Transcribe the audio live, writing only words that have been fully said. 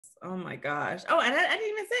Oh my gosh. Oh, and I didn't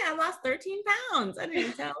even say I lost 13 pounds. I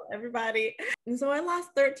didn't tell everybody. And so I lost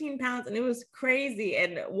 13 pounds and it was crazy.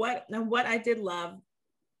 And what I did love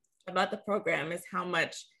about the program is how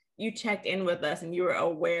much you checked in with us and you were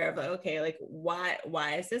aware of like, okay, like why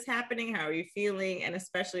is this happening? How are you feeling? And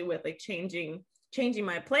especially with like changing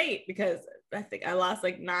my plate, because I think I lost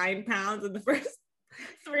like 9 pounds in the first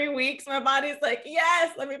 3 weeks. My body's like,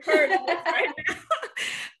 yes, let me purge this right now.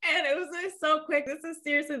 And it was just so quick. This is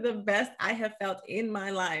seriously the best I have felt in my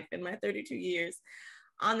life, in my 32 years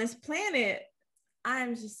on this planet.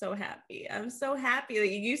 I'm just so happy. I'm so happy that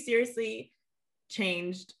you seriously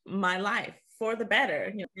changed my life for the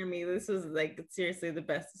better. You know, I mean, this was like seriously the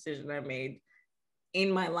best decision I made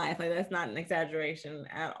in my life. Like, that's not an exaggeration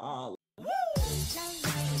at all.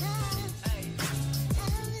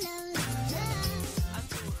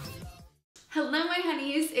 Hello my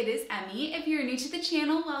honeys, it is Emmie. If you're new to the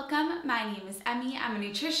channel, welcome. My name is Emmie. I'm a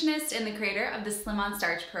nutritionist and the creator of the Slim on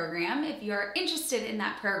Starch program. If you are interested in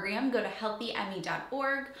that program, go to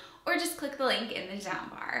healthyemmie.org or just click the link in the down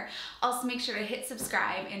bar. Also make sure to hit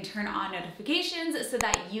subscribe and turn on notifications so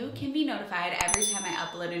that you can be notified every time I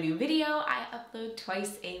upload a new video. I upload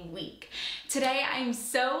twice a week. Today I'm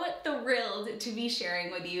so thrilled to be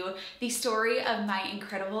sharing with you the story of my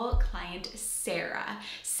incredible client, Sarah.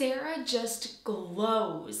 Sarah just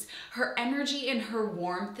glows. Her energy and her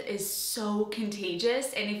warmth is so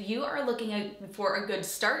contagious, and if you are looking for a good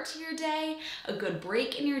start to your day, a good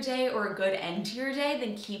break in your day, or a good end to your day,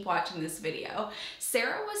 then keep watching this video.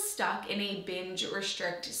 Sarah was stuck in a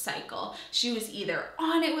binge-restrict cycle. She was either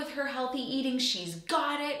on it with her healthy eating, she's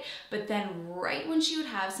got it, but then right when she would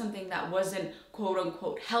have something that wasn't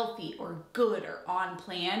quote-unquote healthy or good or on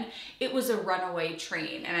plan, it was a runaway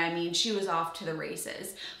train. And I mean, she was off to the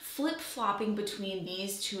races, flip-flopping between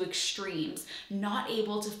these two extremes, not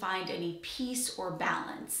able to find any peace or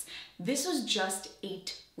balance. This was just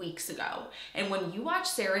 8 weeks ago. And when you watch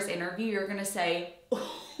Sarah's interview, you're gonna say,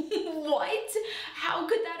 what? How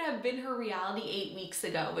could that have been her reality 8 weeks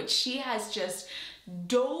ago? But she has just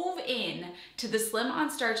dove in to the Slim on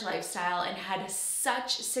Starch lifestyle and had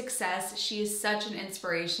such success. She is such an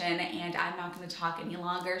inspiration, and I'm not going to talk any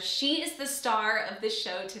longer. She is the star of this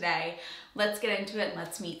show today. Let's get into it and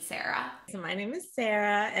let's meet Sarah. So my name is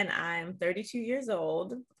Sarah and I'm 32 years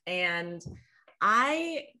old, and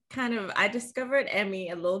I discovered Emmie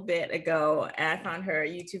a little bit ago, and I found her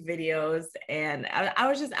YouTube videos, and I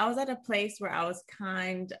was at a place where I was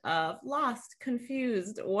kind of lost,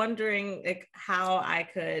 confused, wondering like how I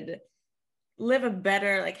could live a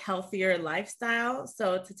better, like healthier lifestyle.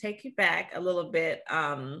 So to take you back a little bit,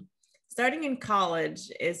 starting in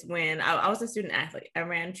college is when I was a student athlete. I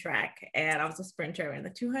ran track and I was a sprinter. I ran the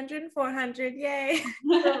 200 and 400. Yay,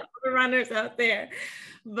 the runners out there.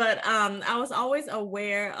 But I was always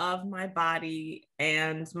aware of my body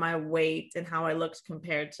and my weight and how I looked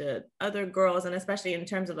compared to other girls, and especially in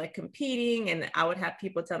terms of like competing. And I would have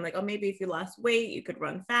people tell me like, oh, maybe if you lost weight, you could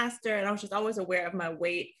run faster. And I was just always aware of my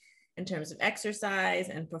weight in terms of exercise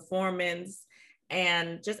and performance,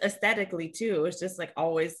 and just aesthetically too. It was just like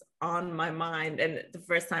always on my mind. And the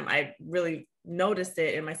first time I really noticed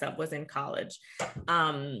it in myself was in college.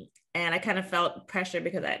 And I kind of felt pressure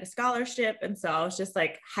because I had a scholarship. And so I was just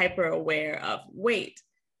like hyper aware of weight,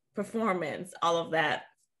 performance, all of that.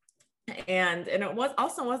 And it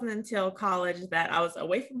wasn't until college that I was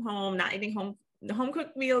away from home, not eating home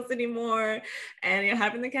cooked meals anymore, and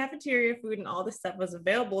having the cafeteria food and all this stuff was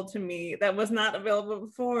available to me that was not available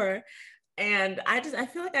before. And I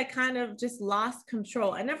feel like I kind of just lost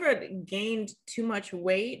control. I never gained too much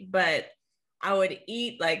weight, but I would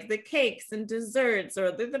eat like the cakes and desserts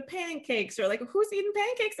or the pancakes, or like, who's eating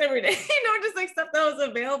pancakes every day? Just like stuff that was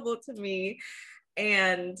available to me.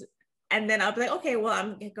 And then I'll be like, okay, well,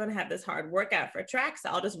 I'm going to have this hard workout for track, so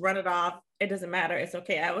I'll just run it off. It doesn't matter. It's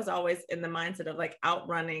okay. I was always in the mindset of like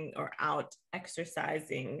outrunning or out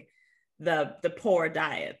exercising the poor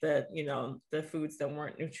diet, the foods that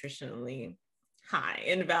weren't nutritionally high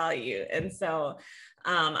in value. And so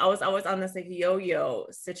I was always on this like yo-yo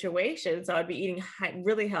situation. So I'd be eating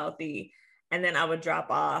really healthy, and then I would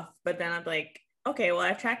drop off. But then I'd be like, okay, well, I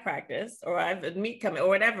have track practice or I have a meet coming or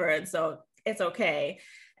whatever. And so it's okay.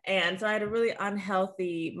 And so I had a really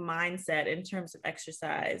unhealthy mindset in terms of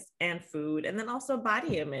exercise and food, and then also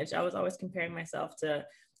body image. I was always comparing myself to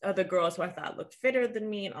other girls who I thought looked fitter than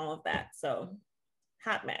me and all of that. So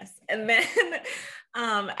hot mess. And then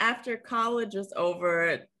after college was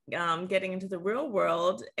over, getting into the real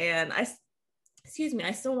world, and I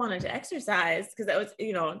still wanted to exercise because that was,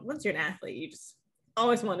 once you're an athlete, you just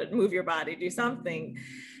always want to move your body, do something.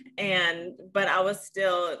 But I was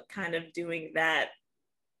still kind of doing that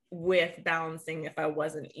with balancing if I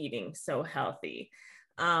wasn't eating so healthy.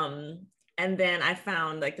 And then I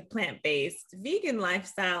found like the plant-based vegan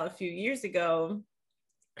lifestyle a few years ago.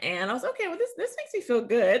 And I was okay, well, this makes me feel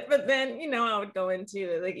good. But then, you know, I would go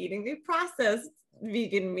into like eating the processed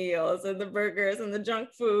vegan meals and the burgers and the junk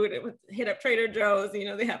food. It would hit up Trader Joe's, you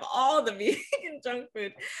know, they have all the vegan junk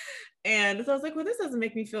food. And so I was like, well, this doesn't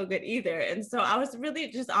make me feel good either. And so I was really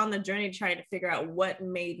just on the journey trying to figure out what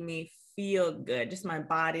made me feel good, just my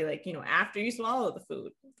body, like, you know, after you swallow the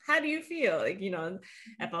food, how do you feel? Like, you know,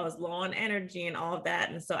 if I was low on energy and all of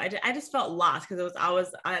that. And so I just felt lost because I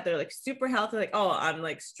was either like super healthy, like, oh, I'm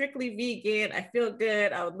like strictly vegan, I feel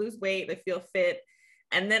good, I would lose weight, I feel fit.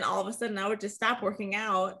 And then all of a sudden I would just stop working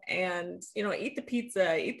out and, you know, eat the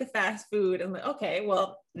pizza, eat the fast food. And like, okay,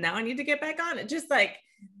 well, now I need to get back on it. Just like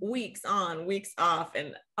weeks on, weeks off.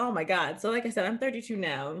 And oh my God. So like I said, I'm 32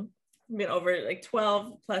 now. Been over like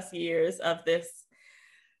 12 plus years of this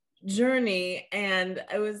journey. And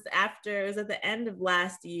it was at the end of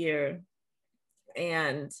last year.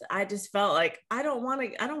 And I just felt like I don't want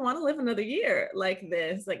to live another year like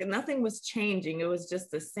this. Like nothing was changing. It was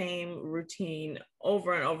just the same routine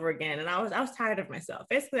over and over again. And I was tired of myself.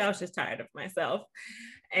 Basically, I was just tired of myself.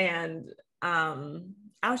 And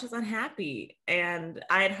I was just unhappy. And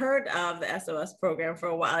I had heard of the SOS program for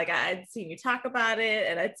a while. Like I'd seen you talk about it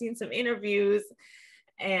and I'd seen some interviews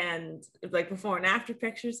and like before and after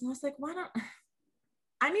pictures. And I was like,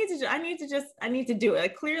 I need to do it.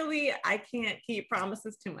 Like, clearly I can't keep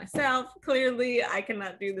promises to myself. Clearly I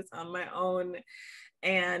cannot do this on my own.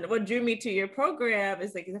 And what drew me to your program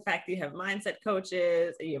is like the fact that you have mindset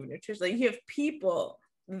coaches, you have a nutrition, like you have people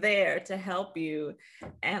there to help you.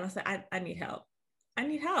 And I was like, I need help. I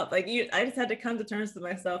need help. Like I just had to come to terms with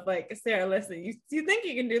myself. Like, Sarah, listen, you think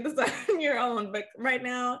you can do this on your own, but right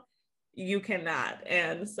now you cannot.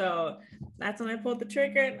 And so that's when I pulled the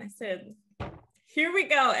trigger and I said, here we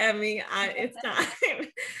go, Emmie. It's time.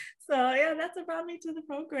 So yeah, that's what brought me to the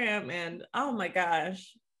program. And oh my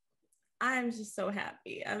gosh, I'm just so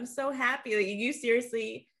happy. I'm so happy that you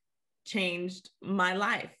seriously changed my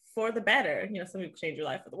life for the better. You know, some people change your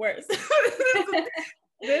life for the worse.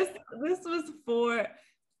 this was for,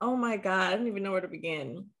 oh my God, I don't even know where to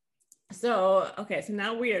begin. So, okay, so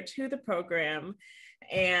now we are to the program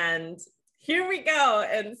and here we go.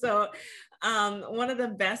 And so one of the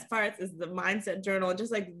best parts is the mindset journal,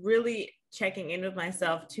 just like really checking in with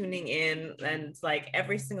myself, tuning in, and like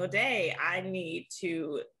every single day I need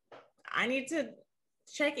to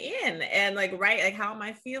check in and like write like how am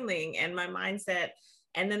I feeling and my mindset,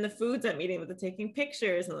 and then the foods I'm eating with the taking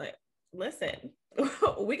pictures and like, listen,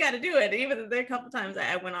 we got to do it. Even though there are a couple times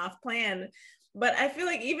I went off plan, but I feel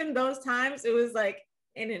like even those times it was like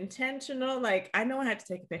an intentional, like I know I had to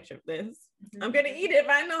take a picture of this. I'm gonna eat it,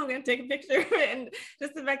 but I know I'm gonna take a picture. And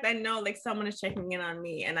just the fact that I know like someone is checking in on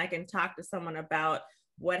me and I can talk to someone about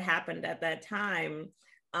what happened at that time.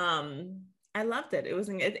 I loved it.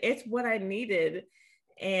 It's what I needed.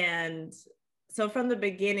 And so from the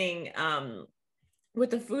beginning, with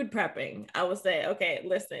the food prepping, I will say, okay,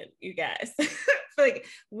 listen, you guys, like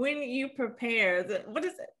when you prepare, what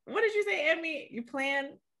did you say, Emmie? You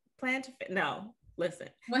plan to no. Listen,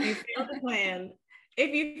 you fail to plan.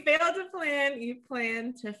 If you fail to plan, you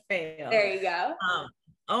plan to fail. There you go.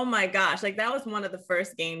 Oh my gosh, like that was one of the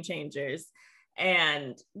first game changers.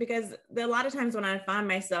 And because a lot of times when I find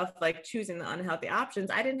myself like choosing the unhealthy options,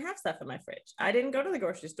 I didn't have stuff in my fridge. I didn't go to the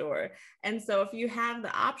grocery store. And so if you have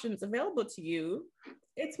the options available to you,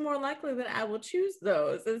 it's more likely that I will choose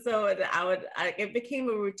those. And so it became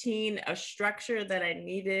a routine, a structure that I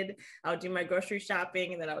needed. I would do my grocery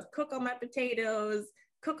shopping and then I would cook all my potatoes,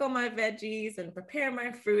 cook all my veggies and prepare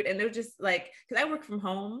my fruit. And it was just like, because I work from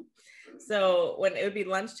home. So when it would be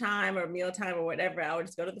lunchtime or mealtime or whatever, I would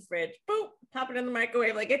just go to the fridge, boop, pop it in the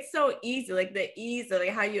microwave. Like it's so easy, like the ease of like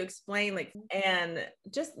how you explain, like, and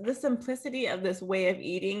just the simplicity of this way of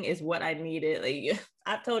eating is what I needed. Like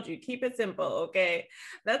I've told you, keep it simple. Okay.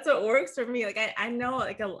 That's what works for me. Like I know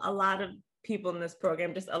like a lot of people in this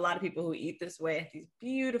program, just a lot of people who eat this way, have these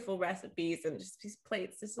beautiful recipes and just these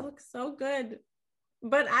plates just look so good.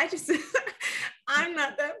 But I just, I'm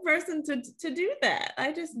not that person to do that.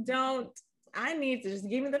 I just don't. I need to just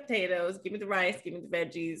give me the potatoes, give me the rice, give me the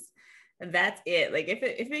veggies, and that's it. Like if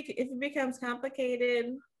it becomes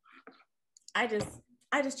complicated, I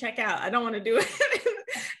just check out. I don't want to do it.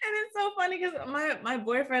 And it's so funny because my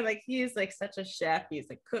boyfriend, like he is like such a chef. He's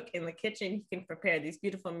a cook in the kitchen. He can prepare these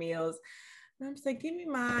beautiful meals. And I'm just like, give me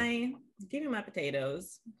my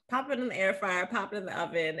potatoes, pop it in the air fryer, pop it in the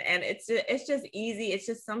oven. And it's just easy. It's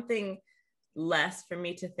just something less for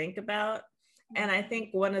me to think about. And I think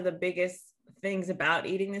one of the biggest things about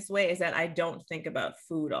eating this way is that I don't think about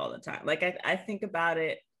food all the time. Like I think about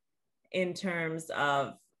it in terms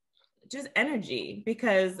of just energy,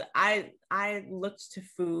 because I looked to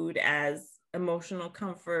food as emotional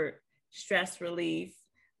comfort, stress relief.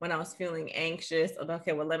 When I was feeling anxious,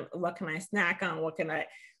 okay, well, what can I snack on? What can I,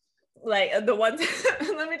 like the ones,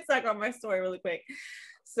 let me just talk about my story really quick.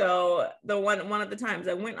 So one of the times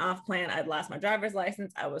I went off plan, I'd lost my driver's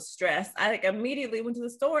license. I was stressed. I like immediately went to the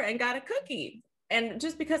store and got a cookie. And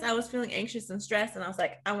just because I was feeling anxious and stressed, and I was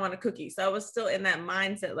like, I want a cookie. So I was still in that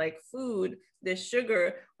mindset, like food, this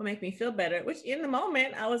sugar will make me feel better, which in the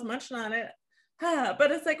moment I was munching on it. But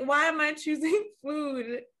it's like, why am I choosing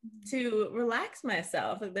food to relax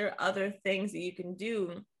myself? Like, there are other things that you can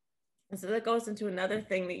do. And so that goes into another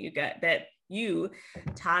thing that you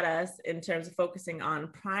taught us in terms of focusing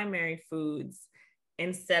on primary foods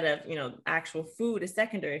instead of, actual food is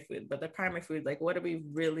secondary food, but the primary food, like what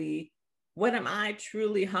am I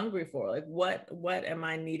truly hungry for? Like what am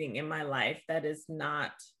I needing in my life that is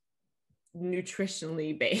not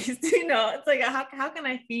nutritionally based? It's like, how can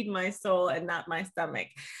I feed my soul and not my stomach?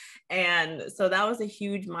 And so that was a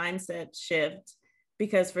huge mindset shift,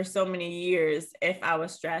 because for so many years, if I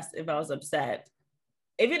was stressed, if I was upset,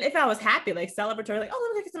 even if I was happy, like celebratory, like,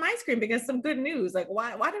 oh, let me get some ice cream because some good news. Like,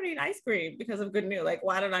 why don't I eat ice cream because of good news? Like,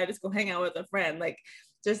 why don't I just go hang out with a friend? Like,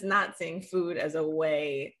 just not seeing food as a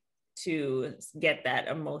way to get that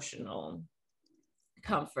emotional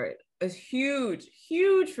comfort is huge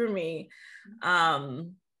for me. Oh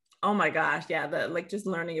my gosh, yeah, just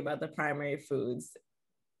learning about the primary foods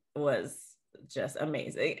was just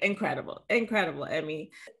amazing, incredible,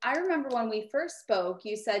 Emmie. I remember when we first spoke,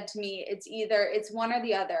 you said to me, it's one or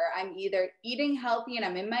the other. I'm either eating healthy and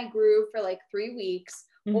I'm in my groove for like 3 weeks,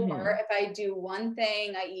 or if I do one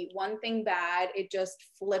thing, I eat one thing bad, it just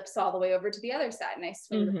flips all the way over to the other side and I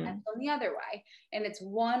swing the pendulum the other way. And it's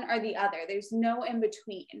one or the other. There's no in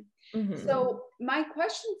between. So my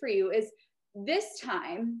question for you is, this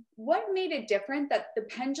time, what made it different that the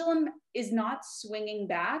pendulum is not swinging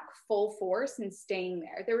back full force and staying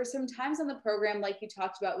there? There were some times on the program, like you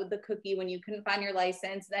talked about with the cookie, when you couldn't find your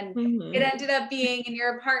license, then it ended up being in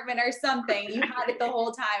your apartment or something. You had it the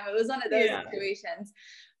whole time. It was one of those situations.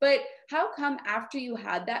 But how come after you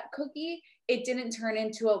had that cookie, it didn't turn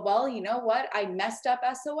into a, well, you know what? I messed up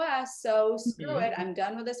SOS, so screw it. I'm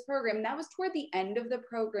done with this program. And that was toward the end of the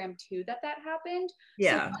program too that happened.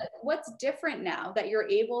 Yeah. So what's different now that you're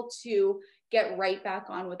able to get right back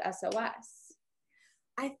on with SOS?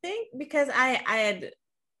 I think because I had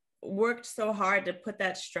worked so hard to put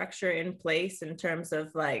that structure in place in terms of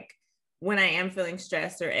like, when I am feeling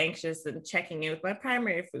stressed or anxious, and checking in with my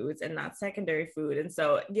primary foods and not secondary food. And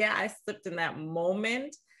so, yeah, I slipped in that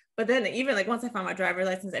moment. But then even like once I found my driver's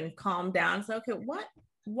license and calmed down, so, okay,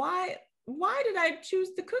 why did I choose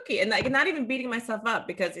the cookie? And like, not even beating myself up,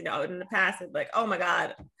 because, in the past, it's like, oh my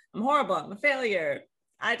God, I'm horrible. I'm a failure.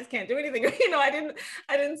 I just can't do anything. I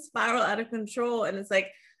didn't spiral out of control. And it's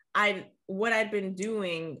like, what I'd been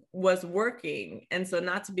doing was working. And so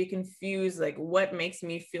not to be confused, like what makes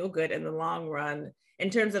me feel good in the long run in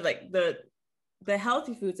terms of like the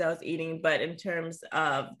healthy foods I was eating, but in terms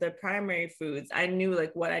of the primary foods, I knew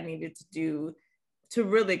like what I needed to do to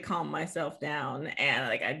really calm myself down. And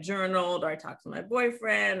like I journaled, or I talked to my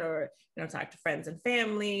boyfriend, or, talked to friends and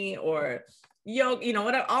family, or yoga,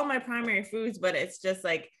 whatever, all my primary foods. But it's just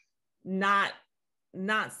like not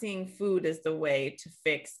seeing food as the way to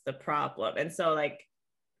fix the problem. And so like,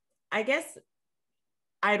 I guess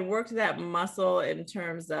I'd worked that muscle in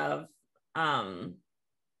terms of, I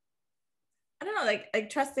don't know, like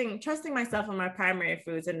trusting myself on my primary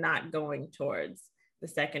foods and not going towards the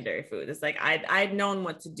secondary food. It's like, I'd known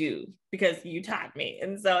what to do because you taught me.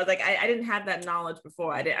 And so it's like, I didn't have that knowledge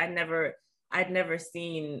before. I'd never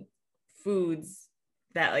seen foods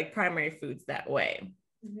that like primary foods that way.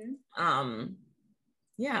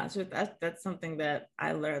 Yeah, so that's something that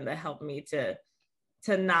I learned that helped me to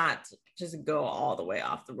not just go all the way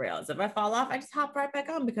off the rails. If I fall off, I just hop right back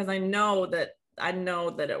on, because I know that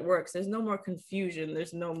it works. There's no more confusion.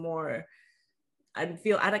 There's no more, I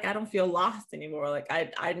don't feel lost anymore. Like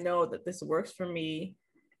I know that this works for me.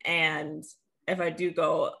 And if I do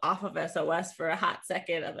go off of SOS for a hot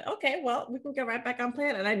second, I'm like, okay, well, we can get right back on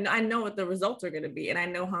plan. And I know what the results are going to be, and I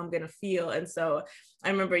know how I'm going to feel. And so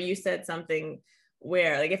I remember you said something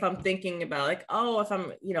where like, if I'm thinking about like, oh, if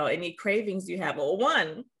I'm, any cravings you have, well,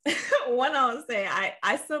 one, I'll say,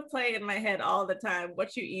 I still play in my head all the time,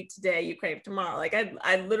 what you eat today, you crave tomorrow. Like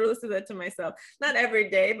I literally say that to myself, not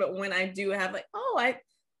every day, but when I do have like, oh, I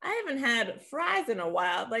haven't had fries in a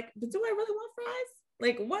while. Like, but do I really want fries?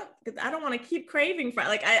 Like what? Because I don't want to keep craving fries.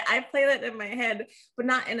 Like I play that in my head, but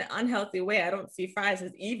not in an unhealthy way. I don't see fries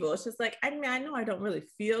as evil. It's just like, I mean, I know I don't really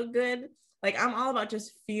feel good. Like I'm all about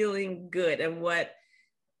just feeling good and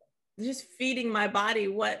just feeding my body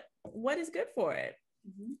what is good for it.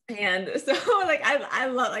 Mm-hmm. And so like I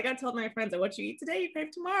love, like I told my friends, like, what you eat today, you crave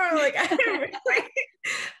tomorrow. Like I really,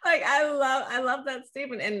 like I love that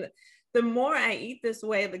statement. And the more I eat this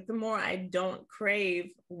way, like the more I don't crave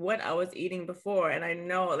what I was eating before. And I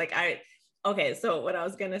know, like okay, so what I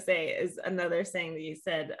was gonna say is another saying that you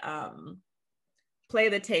said, play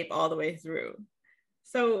the tape all the way through.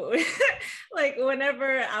 So like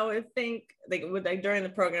whenever I would think like during the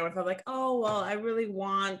program, if I'm like, oh, well, I really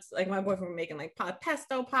want, like my boyfriend making like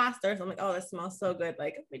pesto pasta. So I'm like, oh, that smells so good.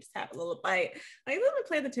 Like, let me just have a little bite. Like, let me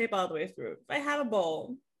play the tape all the way through. If I have a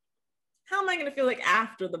bowl, how am I going to feel like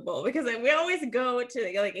after the bowl? Because like, we always go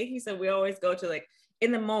to, like you said, we always go to like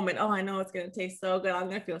in the moment, oh, I know it's going to taste so good. I'm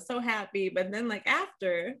going to feel so happy. But then like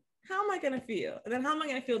after, how am I going to feel? And then how am I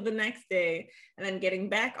going to feel the next day? And then getting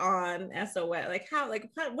back on SOS, like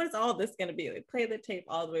what is all this going to be? Like play the tape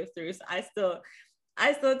all the way through. So I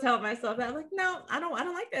still tell myself that, I'm like, no, I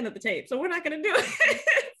don't like the end of the tape. So we're not going to do it.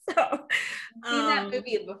 So I've seen that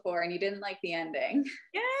movie before and you didn't like the ending.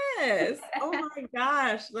 Yes. Oh my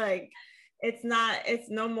gosh. Like it's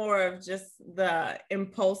no more of just the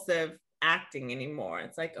impulsive acting anymore.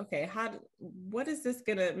 It's like, okay, what is this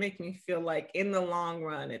gonna make me feel like in the long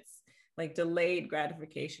run? It's like delayed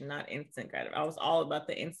gratification, not instant gratification. I was all about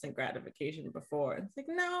the instant gratification before. It's like,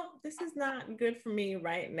 no, this is not good for me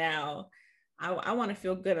right now. I want to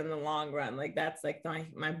feel good in the long run. Like that's like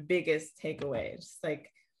my biggest takeaway. It's just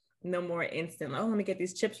like no more instant, oh, let me get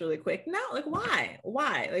these chips really quick. No, like why?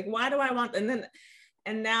 Like, why do I want,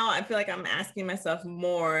 and now I feel like I'm asking myself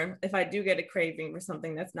more, if I do get a craving for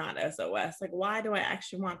something that's not SOS, like, why do I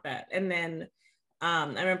actually want that? And then I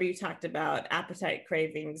remember you talked about appetite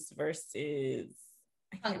cravings versus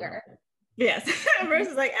hunger. Yes,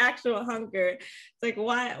 versus like actual hunger. It's like,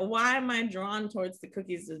 why am I drawn towards the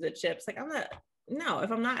cookies or the chips? Like,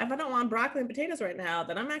 if I don't want broccoli and potatoes right now,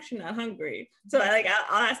 then I'm actually not hungry. So I'll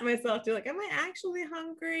ask myself too, like, am I actually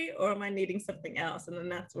hungry or am I needing something else? And then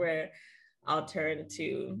that's where I'll turn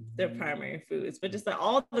to the primary foods. But just like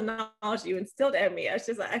all the knowledge you instilled in me, it's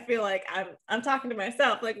just, I feel like I'm talking to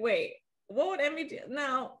myself, like, wait, what would Emmie do?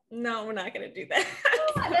 No, we're not going to do that.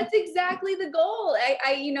 Yeah, that's exactly the goal.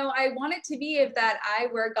 I want it to be, if that I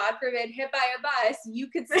were, God forbid, hit by a bus, you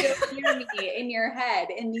could still hear me in your head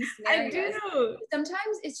in these scenarios. I do.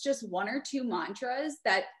 Sometimes it's just one or two mantras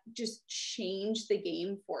that just change the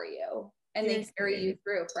game for you, and they carry you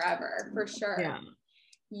through forever, for sure. Yeah.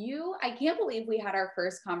 I can't believe we had our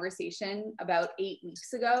first conversation about 8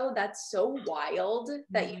 weeks ago. That's so wild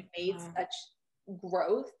that you made such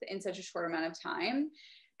growth in such a short amount of time.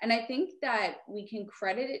 And I think that we can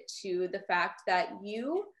credit it to the fact that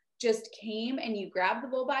you just came and you grabbed the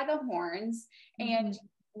bull by the horns, and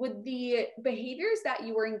with the behaviors that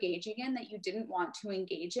you were engaging in that you didn't want to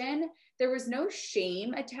engage in, there was no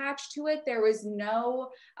shame attached to it. There was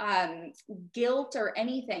no guilt or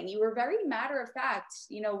anything. You were very matter of fact,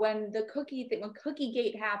 when the when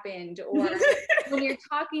Cookiegate happened, or when you're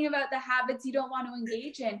talking about the habits you don't want to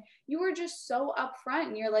engage in, you were just so upfront,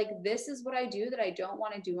 and you're like, this is what I do that I don't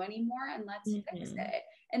want to do anymore, and let's fix it.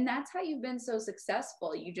 And that's how you've been so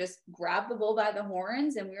successful. You just grabbed the bull by the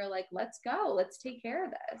horns, and we were like, let's go. Let's take care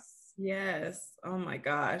of this. Yes. Oh my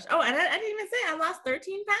gosh. Oh, and I didn't even say I lost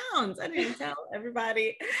 13 pounds. I didn't tell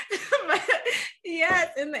everybody. But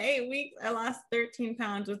yes, in the 8 weeks, I lost 13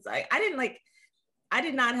 pounds. Which I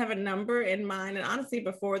did not have a number in mind. And honestly,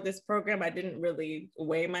 before this program, I didn't really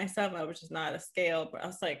weigh myself. I was just not a scale, but I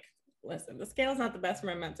was like, listen, the scale is not the best for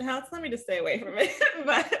my mental health. So let me just stay away from it.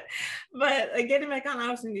 but getting back on,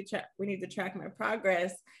 obviously we need to track my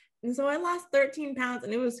progress. And so I lost 13 pounds,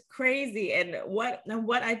 and it was crazy. And what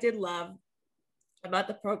I did love about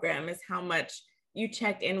the program is how much you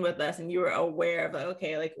checked in with us, and you were aware of like,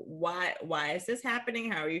 okay, like why is this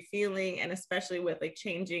happening? How are you feeling? And especially with like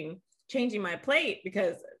changing my plate,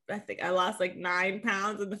 because I think I lost like 9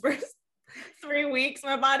 pounds in the first 3 weeks.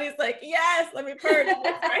 My body's like, yes, let me purge this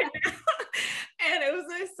right now. And it was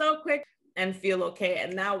just so quick and feel okay.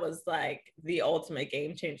 And that was like the ultimate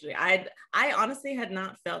game changer. I honestly had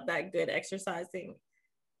not felt that good exercising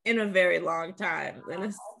in a very long time. And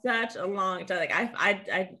it's such a long time. Like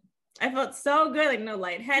I felt so good, like no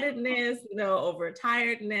lightheadedness, no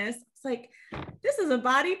overtiredness. It's like, this is a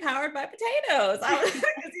body powered by potatoes. I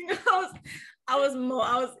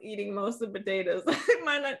was eating most of the potatoes.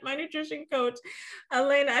 my nutrition coach,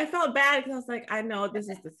 Elena, I felt bad because I was like, I know this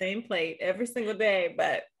is the same plate every single day,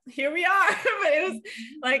 but here we are. But it was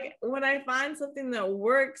like, when I find something that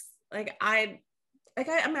works, I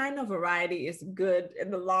know variety is good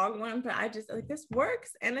in the long run, but I just like, this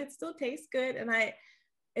works and it still tastes good. And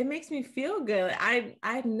it makes me feel good.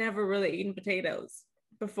 I'd never really eaten potatoes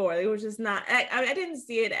before. It was just not, I didn't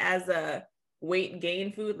see it as a weight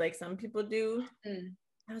gain food like some people do.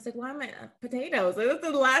 I was like, why am I potatoes? Like, that's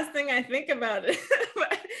the last thing I think about it.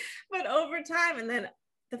 but over time, and then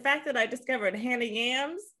the fact that I discovered Hannah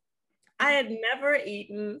yams, I had never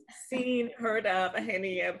eaten, seen, heard of a Hannah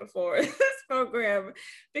yam before this program,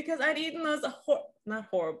 because I'd eaten those, not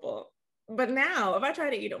horrible, but now if I try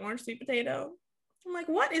to eat an orange sweet potato, I'm like,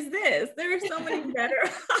 what is this? There are so many better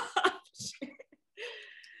options.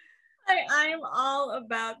 I'm all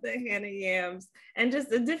about the Hannah yams and just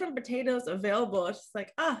the different potatoes available. It's just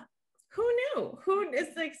like, who knew?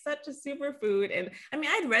 It's like such a superfood. And I mean,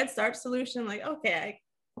 I'd read Starch Solution, like, okay,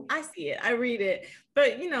 I see it, I read it,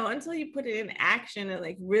 but until you put it in action and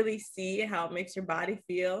like really see how it makes your body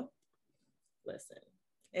feel, listen,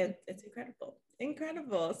 it's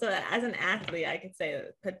incredible. So as an athlete, I could say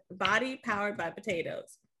that body powered by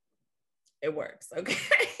potatoes, it works. Okay.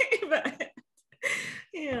 But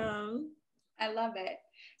yeah, I love it.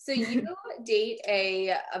 So you date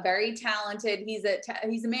a very talented, he's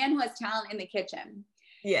a man who has talent in the kitchen.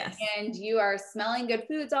 Yes. And you are smelling good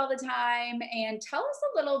foods all the time. And tell us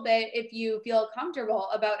a little bit, if you feel comfortable,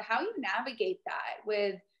 about how you navigate that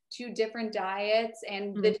with two different diets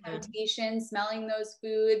and the temptation, smelling those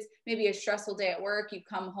foods, maybe a stressful day at work, you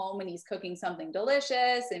come home and he's cooking something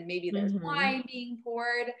delicious and maybe there's wine being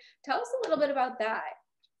poured. Tell us a little bit about that.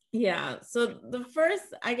 Yeah. So the first,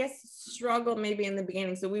 I guess, struggle maybe in the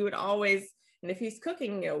beginning. So we would always, and if he's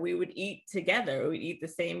cooking, we would eat together. We'd eat the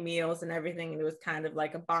same meals and everything. And it was kind of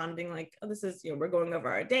like a bonding, like, oh, this is, we're going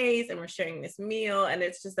over our days and we're sharing this meal. And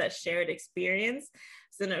it's just that shared experience.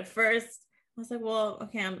 So then at first I was like, well,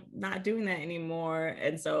 okay, I'm not doing that anymore.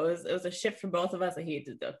 And so it was a shift for both of us. Like, he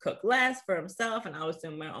had to cook less for himself and I was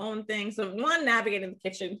doing my own thing. So one, navigating the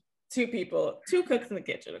kitchen, two cooks in the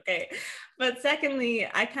kitchen. Okay. But secondly,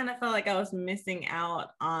 I kind of felt like I was missing out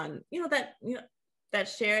on, that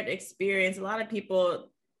shared experience. A lot of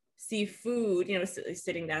people see food,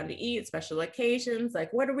 sitting down to eat, special occasions,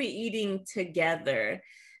 like, what are we eating together?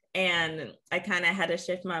 And I kind of had to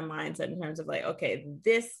shift my mindset in terms of like, okay,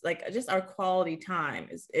 this, like, just our quality time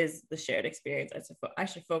is the shared experience I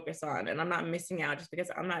should focus on. And I'm not missing out just because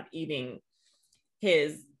I'm not eating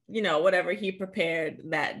his, whatever he prepared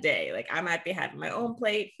that day. Like, I might be having my own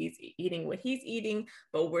plate, he's eating what he's eating,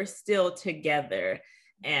 but we're still together.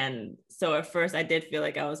 And so at first I did feel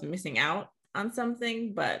like I was missing out on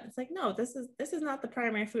something, but it's like, no, this is not the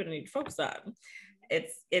primary food I need to focus on.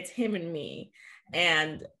 It's him and me.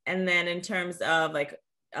 And then in terms of like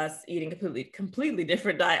us eating completely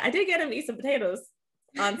different diet, I did get him to eat some potatoes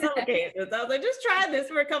on some occasions. I was like, just try this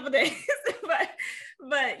for a couple of days. but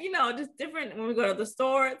just different when we go to the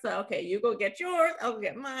store. It's like, okay, you go get yours, I'll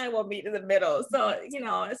get mine, we'll meet in the middle. So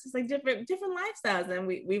it's just like different lifestyles, and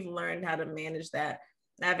we've learned how to manage that,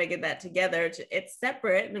 navigate that together. It's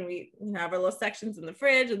separate, and we have our little sections in the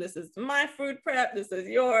fridge, and this is my food prep, this is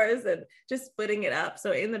yours, and just splitting it up.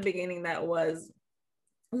 So in the beginning that was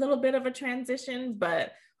a little bit of a transition,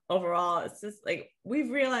 but overall it's just like, we've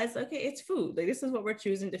realized, okay, it's food, like, this is what we're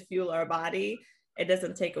choosing to fuel our body. It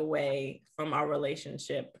doesn't take away from our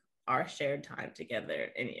relationship, our shared time together,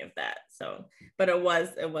 any of that. So, but it was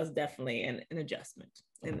definitely an adjustment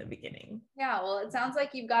in the beginning. Yeah, well, it sounds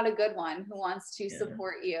like you've got a good one who wants to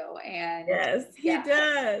support you. And yes, he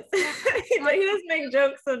does. he does make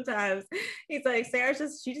jokes sometimes. He's like, Sarah, she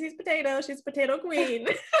just eats potatoes, she's potato queen.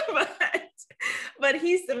 but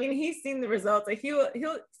he's seen the results. Like, he'll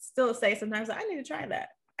still say sometimes, I need to try that.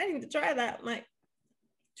 I'm like,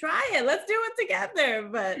 try it, let's do it together.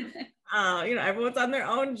 But everyone's on their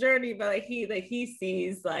own journey, but he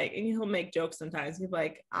sees, like, and he'll make jokes sometimes. He's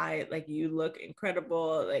like, you look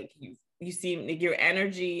incredible, like you seem like your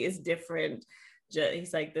energy is different.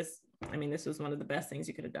 He's like, this was one of the best things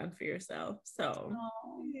you could have done for yourself. So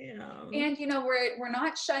and we're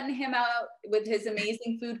not shutting him out with his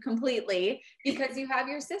amazing food completely, because you have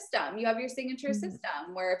your system, you have your signature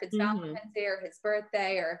system, where if it's Valentine's Day or his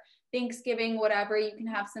birthday or Thanksgiving, whatever, you can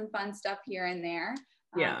have some fun stuff here and there.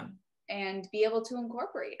 And be able to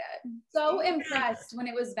incorporate it. So impressed when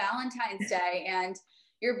it was Valentine's Day and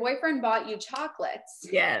your boyfriend bought you chocolates.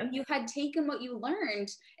 Yeah. You had taken what you learned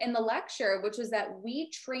in the lecture, which was that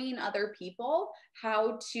we train other people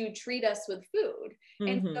how to treat us with food.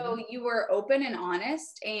 And so you were open and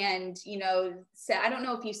honest, and, said, I don't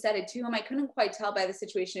know if you said it to him, I couldn't quite tell by the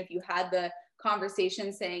situation if you had the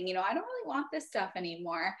conversation saying, you know, I don't really want this stuff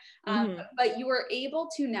anymore. Mm-hmm. But you were able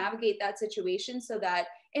to navigate that situation so that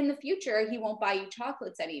in the future, he won't buy you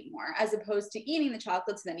chocolates anymore, as opposed to eating the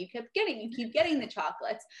chocolates. And then you keep getting the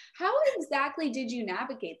chocolates. How exactly did you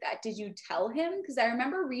navigate that? Did you tell him? Because I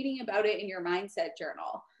remember reading about it in your mindset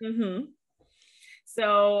journal. Mm-hmm.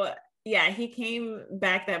 So yeah, he came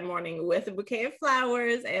back that morning with a bouquet of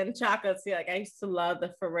flowers and chocolates. See, like I used to love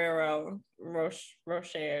the Ferrero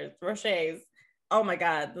Rochers. Oh my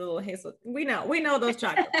God, the little hazel. We know those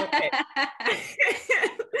chocolates. Okay.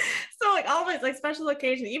 So like always like special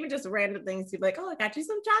occasions, even just random things, he'd be like, oh, I got you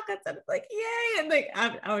some chocolates. And it's like, yay. And like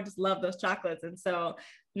I would just love those chocolates. And so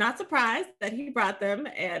not surprised that he brought them.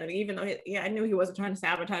 And even though I knew he wasn't trying to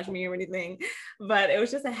sabotage me or anything, but it was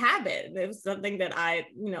just a habit. It was something that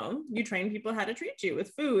you train people how to treat you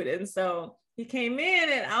with food. And so he came in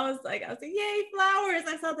and I was like, yay, flowers.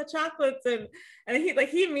 I saw the chocolates. And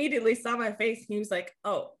he immediately saw my face. He was like,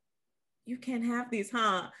 oh, you can't have these,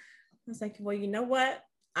 huh? I was like, well, you know what?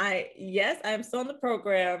 I'm still in the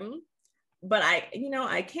program, but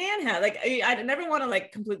I can have, like, I never want to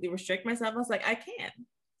like completely restrict myself. I was like, I can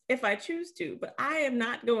if I choose to, but I am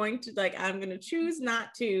not going to, like, I'm going to choose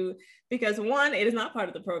not to, because one, it is not part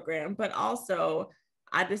of the program, but also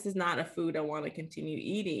this is not a food I want to continue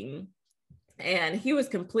eating. And he was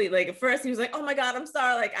complete, like at first he was like, oh my God, I'm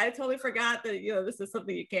sorry. Like, I totally forgot that, this is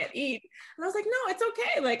something you can't eat. And I was like, no, it's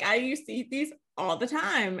okay. Like I used to eat these all the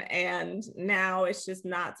time. And now it's just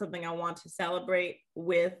not something I want to celebrate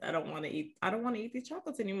with. I don't want to eat these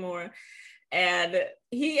chocolates anymore. And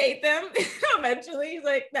he ate them eventually. He's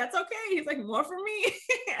like, that's okay. He's like, more for me.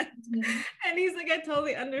 And he's like, I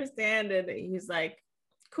totally understand. And he's like,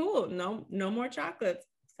 cool, no more chocolates.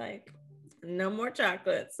 It's like, no more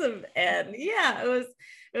chocolates. And yeah, it was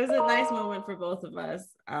a nice moment for both of us.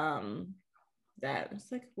 That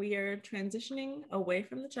it's like we are transitioning away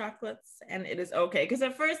from the chocolates, and it is okay. Because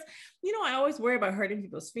at first, I always worry about hurting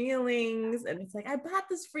people's feelings, and it's like, I bought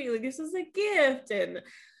this for you, like this is a gift, and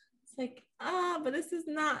it's like, but this is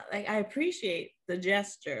not, like, I appreciate the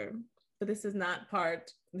gesture, but this is not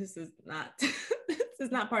part this is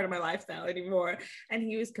not part of my lifestyle anymore. And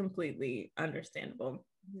he was completely understandable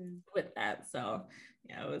with that. So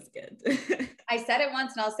yeah, it was good. I said it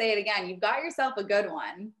once and I'll say it again. You've got yourself a good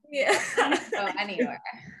one. Yeah. Go anywhere.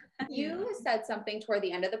 You said something toward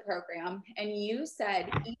the end of the program, and you said,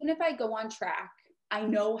 even if I go on track, I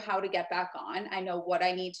know how to get back on. I know what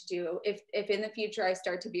I need to do. If in the future I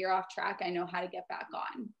start to veer off track, I know how to get back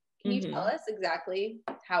on. Can you tell us exactly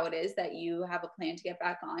how it is that you have a plan to get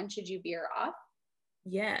back on should you veer off?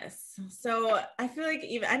 Yes. So I feel like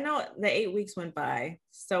I know the 8 weeks went by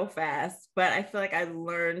so fast, but I feel like I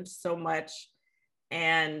learned so much,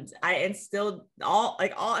 and I instilled I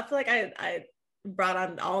feel like I brought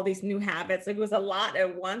on all these new habits. Like, it was a lot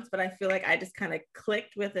at once, but I feel like I just kind of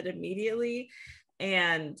clicked with it immediately,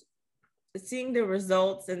 and seeing the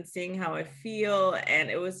results and seeing how I feel. And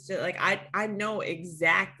it was just like, I know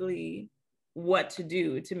exactly what to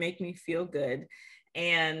do to make me feel good.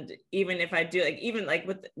 And even if I do, like, even like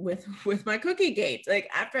with my cookie gate, like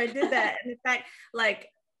after I did that, and in fact, like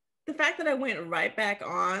the fact that I went right back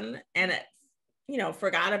on and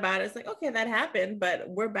forgot about it, it's like, okay, that happened, but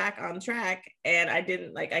we're back on track. And I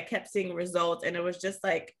kept seeing results, and it was just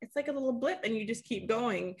like, it's like a little blip and you just keep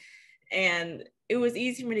going. And it was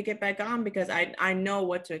easy for me to get back on because I know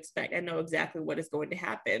what to expect. I know exactly what is going to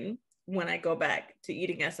happen when I go back to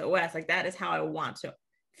eating SOS. Like, that is how I want to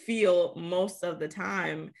feel most of the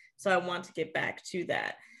time. So I want to get back to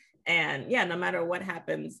that. And yeah, no matter what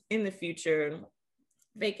happens in the future,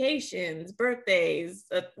 vacations, birthdays,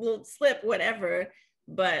 a little slip, whatever,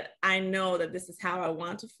 but I know that this is how I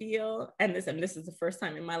want to feel. And this is the first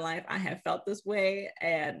time in my life I have felt this way.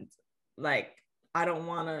 And like, I don't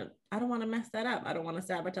want to mess that up. I don't want to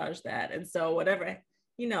sabotage that. And so whatever,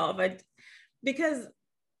 because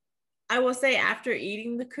I will say, after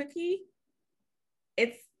eating the cookie,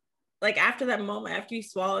 it's like, after that moment, after you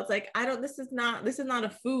swallow, it's like, this is not a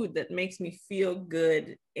food that makes me feel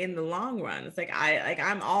good in the long run. It's like,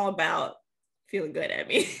 I'm all about feeling good,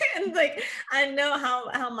 Emmie. And like, I know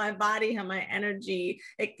how my body, how my energy,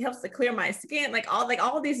 it helps to clear my skin, like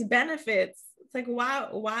all these benefits. It's like,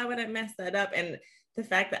 why would I mess that up? And the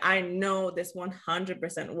fact that I know this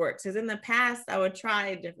 100% works, because in the past I would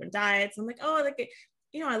try different diets. I'm like, oh, like,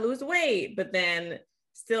 I lose weight, but then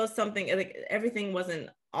still something, like, everything wasn't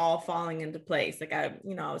all falling into place. Like, I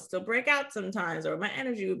would still break out sometimes, or my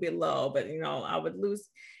energy would be low, but I would lose,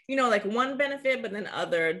 like, one benefit, but then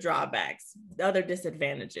other drawbacks, other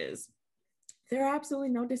disadvantages. there are absolutely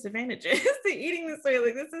no disadvantages to eating this way.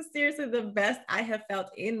 Like, this is seriously the best I have felt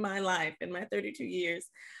in my life, in my 32 years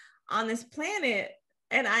on this planet.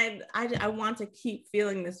 And I want to keep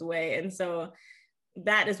feeling this way. And so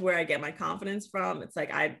that is where I get my confidence from. It's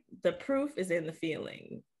like, the proof is in the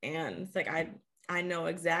feeling. And it's like, I know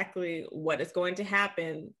exactly what is going to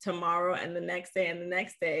happen tomorrow and the next day and the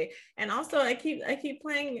next day. And also I keep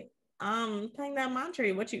playing that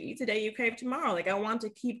mantra, what you eat today, you crave tomorrow. Like, I want to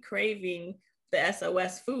keep craving the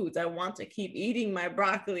SOS foods. I want to keep eating my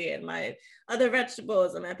broccoli and my other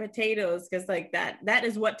vegetables and my potatoes, because like that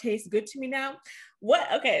is what tastes good to me now.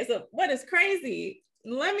 So what is crazy,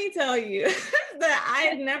 let me tell you, that I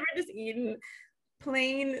had never just eaten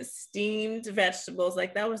plain steamed vegetables.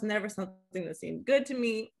 Like, that was never something that seemed good to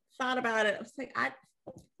me. Thought about it, I was like,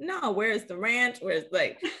 no, where's the ranch? Where's,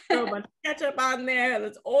 like, throw a bunch of ketchup on there,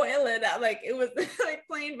 let's oil it out. Like, it was like,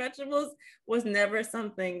 plain vegetables was never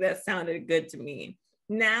something that sounded good to me.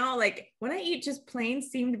 Now, like, when I eat just plain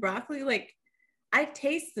steamed broccoli, like, I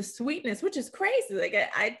taste the sweetness, which is crazy. Like,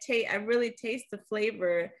 I really taste the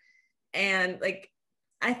flavor. And like,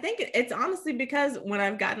 I think it's honestly because when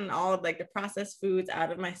I've gotten all of like the processed foods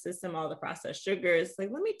out of my system, all the processed sugars,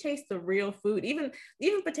 like, let me taste the real food. Even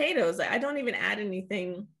potatoes, like, I don't even add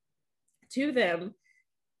anything to them,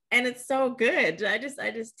 and it's so good. I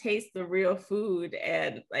just taste the real food.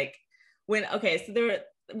 And like, so there were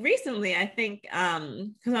recently, I think,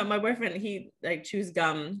 because my boyfriend, he like chews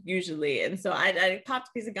gum usually, and so I popped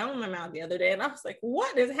a piece of gum in my mouth the other day, and I was like,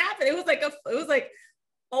 what is happening? It was like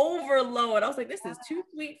overload. I was like, this is too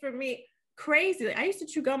sweet for me. Crazy. Like, I used to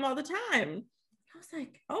chew gum all the time. I was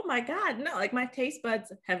like, oh my God, no, like, my taste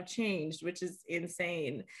buds have changed, which is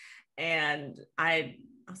insane. And I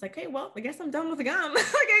was like, hey, well, I guess I'm done with the gum.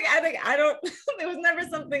 Like, I don't, it was never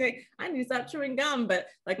something like, I need to stop chewing gum, but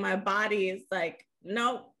like, my body is like,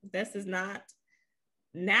 no, this is not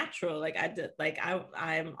natural. Like,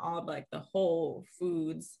 I'm all about like the whole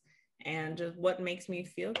foods and just what makes me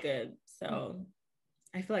feel good. So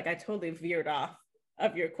I feel like I totally veered off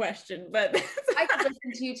of your question, but I could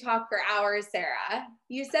listen to you talk for hours, Sarah.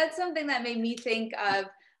 You said something that made me think of,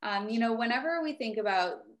 whenever we think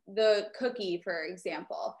about the cookie, for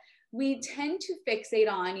example, we tend to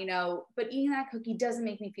fixate on, but eating that cookie doesn't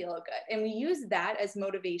make me feel good. And we use that as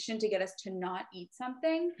motivation to get us to not eat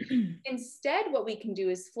something. Instead, what we can do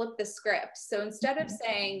is flip the script. So instead of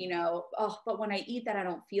saying, oh, but when I eat that, I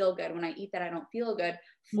don't feel good. When I eat that, I don't feel good.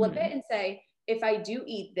 Flip it and say, if I do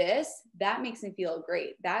eat this, that makes me feel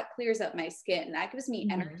great. That clears up my skin. That gives me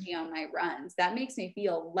energy on my runs. That makes me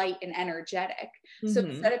feel light and energetic. So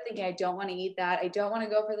instead of thinking, I don't want to eat that, I don't want to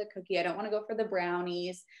go for the cookie, I don't want to go for the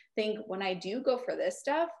brownies, think, when I do go for this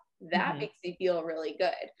stuff, that makes me feel really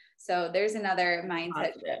good. So there's another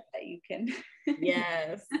mindset shift that you can.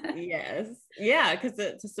 Yes. Yeah. Because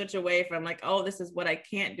to switch away from like, oh, this is what I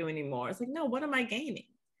can't do anymore. It's like, no, what am I gaining?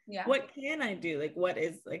 Yeah. What can I do? Like,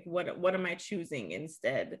 what am I choosing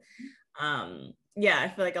instead? I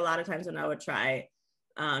feel like a lot of times when I would try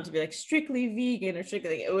to be like strictly vegan or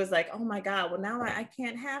strictly, it was like, oh my God, well, now I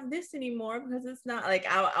can't have this anymore, because it's not like,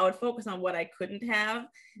 I would focus on what I couldn't have,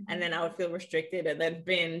 and then I would feel restricted and then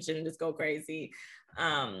binge and just go crazy.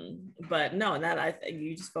 But no,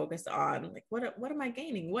 you just focus on like, what am I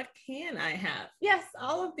gaining? What can I have? Yes,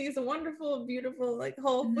 all of these wonderful, beautiful, like,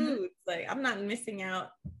 whole foods. Like, I'm not missing out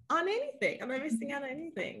on anything. I'm not missing out on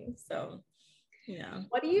anything. So yeah.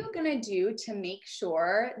 What are you going to do to make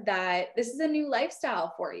sure that this is a new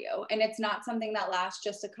lifestyle for you and it's not something that lasts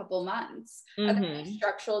just a couple months? Are there any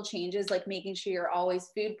structural changes, like making sure you're always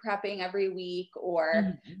food prepping every week,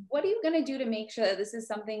 or what are you going to do to make sure that this is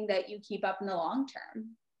something that you keep up in the long term?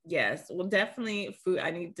 Yes, well, definitely food.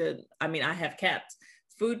 I have kept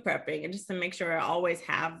food prepping, and just to make sure I always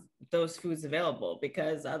have those foods available,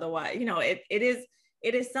 because otherwise,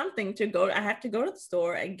 it is something to go. I have to go to the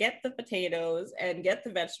store and get the potatoes and get the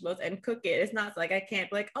vegetables and cook it. It's not like I can't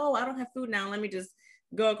be like, oh, I don't have food now, let me just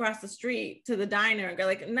go across the street to the diner and go,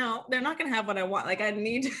 like, no, they're not gonna have what I want. Like, I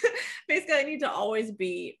need basically I need to always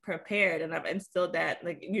be prepared. And I've instilled that,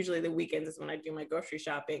 like, usually the weekends is when I do my grocery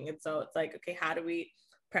shopping. And so it's like, okay, how do we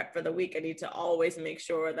prep for the week? I need to always make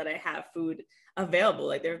sure that I have food available.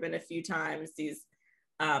 Like, there have been a few times these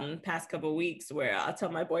past couple of weeks where I'll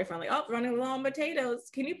tell my boyfriend, like, oh, running low on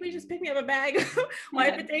potatoes, can you please just pick me up a bag of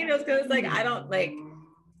white potatoes? Because like,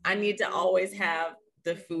 I need to always have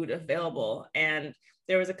the food available. And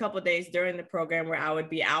there was a couple of days during the program where I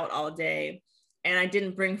would be out all day and I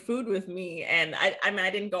didn't bring food with me. And I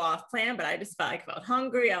didn't go off plan, but I just felt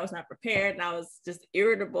hungry. I was not prepared, and I was just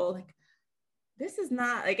irritable. Like, this is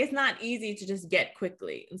not like, it's not easy to just get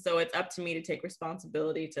quickly. And so it's up to me to take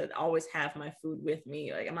responsibility to always have my food with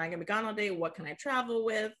me. Like, am I gonna be gone all day? What can I travel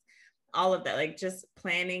with? All of that, like just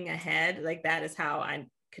planning ahead, like that is how I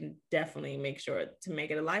can definitely make sure to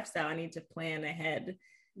make it a lifestyle. I need to plan ahead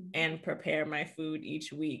and prepare my food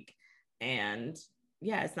each week. And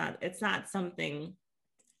yeah, it's not something,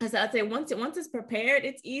 because I'd say once it's prepared,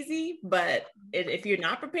 it's easy, but if you're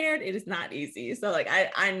not prepared, it is not easy. So like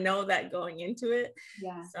I know that going into it.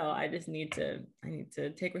 Yeah. So I need to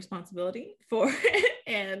take responsibility for it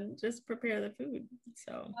and just prepare the food.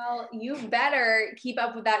 So well, you better keep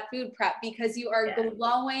up with that food prep, because you are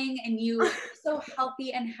glowing and you are so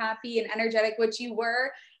healthy and happy and energetic, which you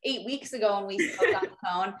were 8 weeks ago when we spoke on the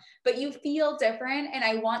phone, but you feel different, and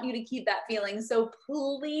I want you to keep that feeling. So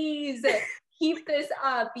please keep this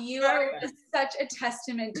up. You are such a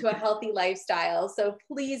testament to a healthy lifestyle. So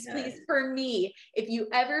please, please, for me, if you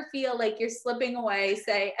ever feel like you're slipping away,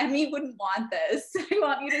 say, Emmie wouldn't want this. I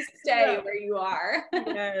want you to stay where you are.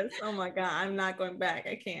 Yes. Oh my God. I'm not going back.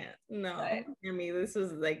 I can't. No. Right. I mean, this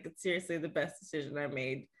was like seriously the best decision I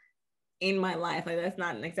made in my life. Like, that's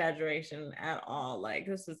not an exaggeration at all. Like,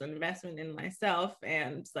 this is an investment in myself,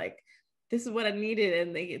 and like, this is what I needed.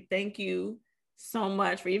 And thank you so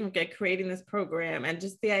much for even creating this program, and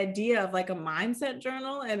just the idea of like a mindset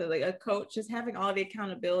journal and like a coach, just having all the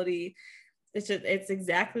accountability. It's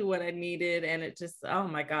exactly what I needed. And it just, oh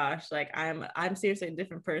my gosh, like I'm seriously a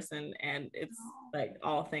different person, and it's like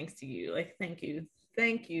all thanks to you. Like, thank you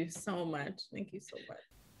so much. Thank you so much.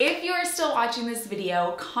 If you're still watching this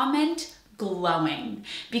video, comment glowing,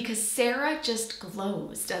 because Sarah just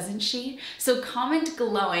glows, doesn't she? So comment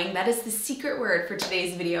glowing. That is the secret word for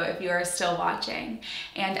today's video if you are still watching.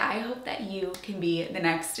 And I hope that you can be the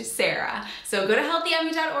next Sarah. So go to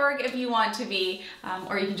healthyemmie.org if you want to be,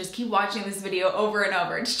 or you can just keep watching this video over and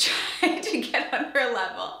over to try to get on her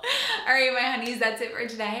level. All right, my honeys, that's it for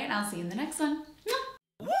today, and I'll see you in the next one.